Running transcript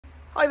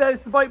Hi there,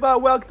 it's the Bike Bar.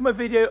 Welcome to my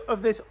video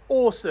of this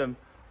awesome,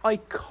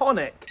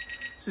 iconic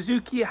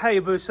Suzuki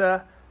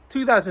Hayabusa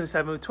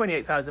 2007 with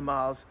 28,000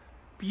 miles.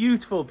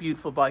 Beautiful,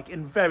 beautiful bike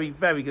in very,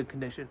 very good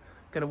condition.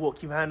 Going to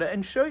walk you around it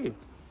and show you.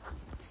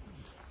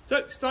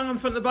 So, starting on the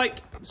front of the bike,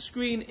 the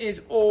screen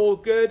is all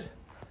good.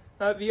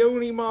 The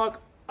only mark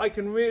I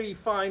can really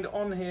find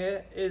on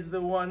here is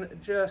the one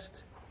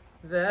just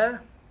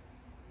there,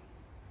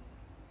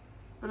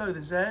 below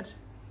the Z.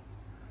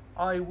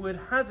 I would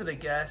hazard a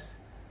guess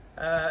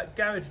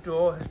garage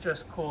door has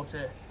just caught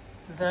it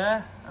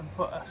there and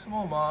put a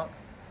small mark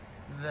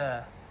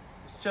there.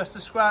 It's just a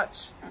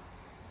scratch,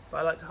 but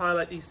I like to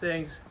highlight these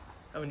things,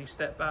 and when you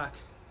step back,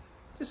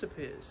 it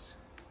disappears.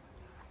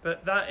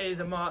 But that is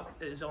a mark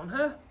that is on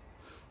her.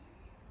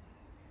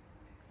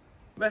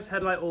 Rest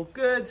headlight all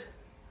good.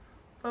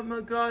 Front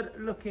mud guard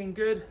looking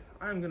good.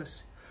 I'm gonna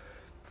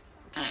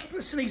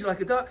sneeze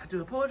like a duck. I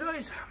do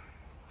apologise.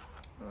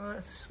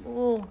 It's a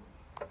small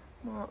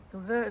mark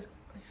there.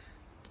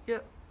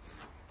 Yep.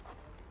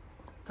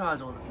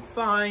 Tyres all looking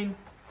fine.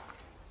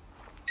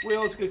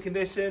 Wheels good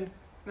condition.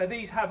 Now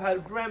these have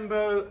had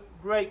Brembo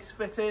brakes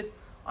fitted.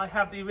 I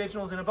have the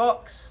originals in a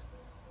box.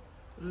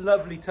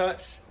 Lovely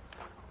touch.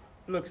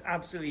 Looks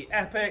absolutely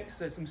epic.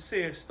 So some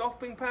serious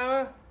stopping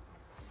power.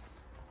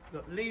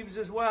 Got levers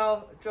as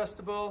well,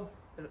 adjustable.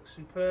 It looks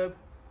superb.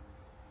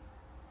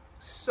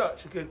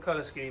 Such a good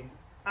colour scheme.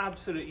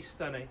 Absolutely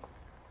stunning.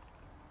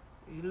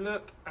 You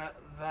look at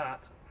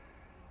that.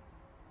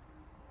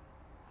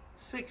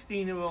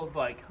 16-year-old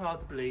bike,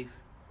 hard to believe.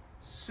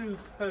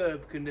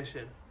 Superb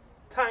condition.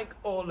 Tank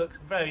all looks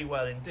very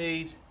well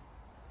indeed.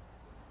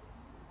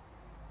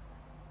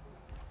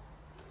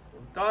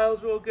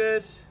 Dials are all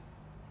good.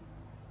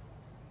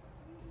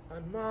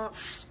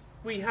 Unmarked.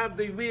 We have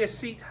the rear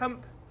seat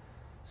hump.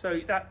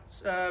 So that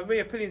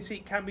rear pillion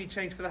seat can be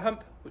changed for the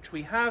hump, which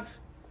we have.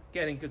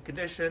 Again, in good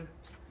condition.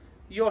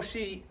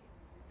 Yoshi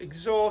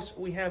exhaust.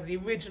 We have the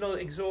original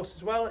exhaust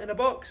as well in a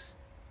box.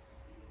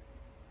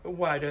 But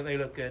wow, don't they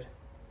look good?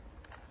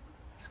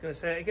 Just going to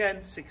say it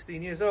again,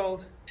 16 years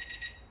old.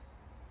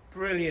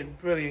 Brilliant,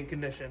 brilliant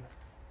condition.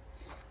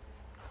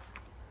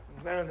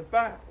 Around the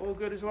back, all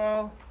good as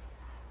well.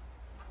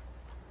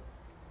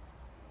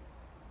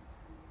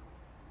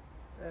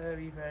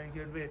 Very, very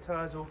good. Rear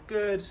tyres all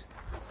good.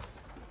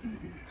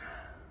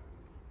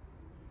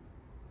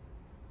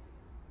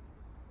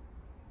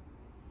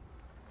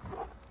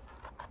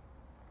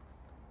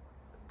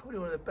 Probably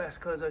one of the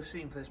best colours I've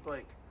seen for this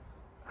bike.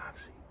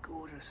 Absolutely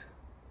gorgeous.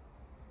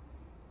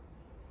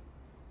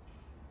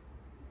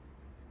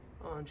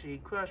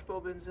 RNG crash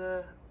bobbins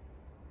there.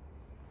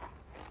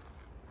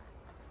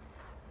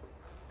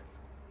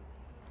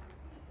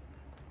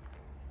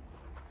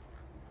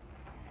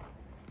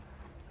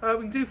 We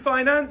can do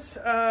finance,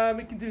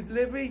 we can do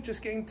delivery.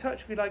 Just get in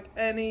touch if you'd like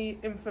any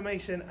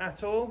information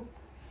at all.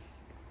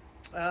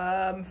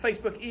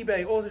 Facebook,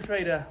 eBay, Auto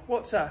Trader,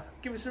 WhatsApp.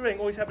 Give us a ring,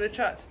 always happy to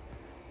chat.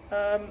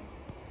 If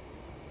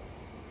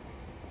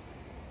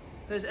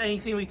there's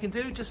anything we can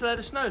do, just let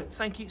us know.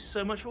 Thank you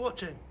so much for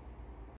watching.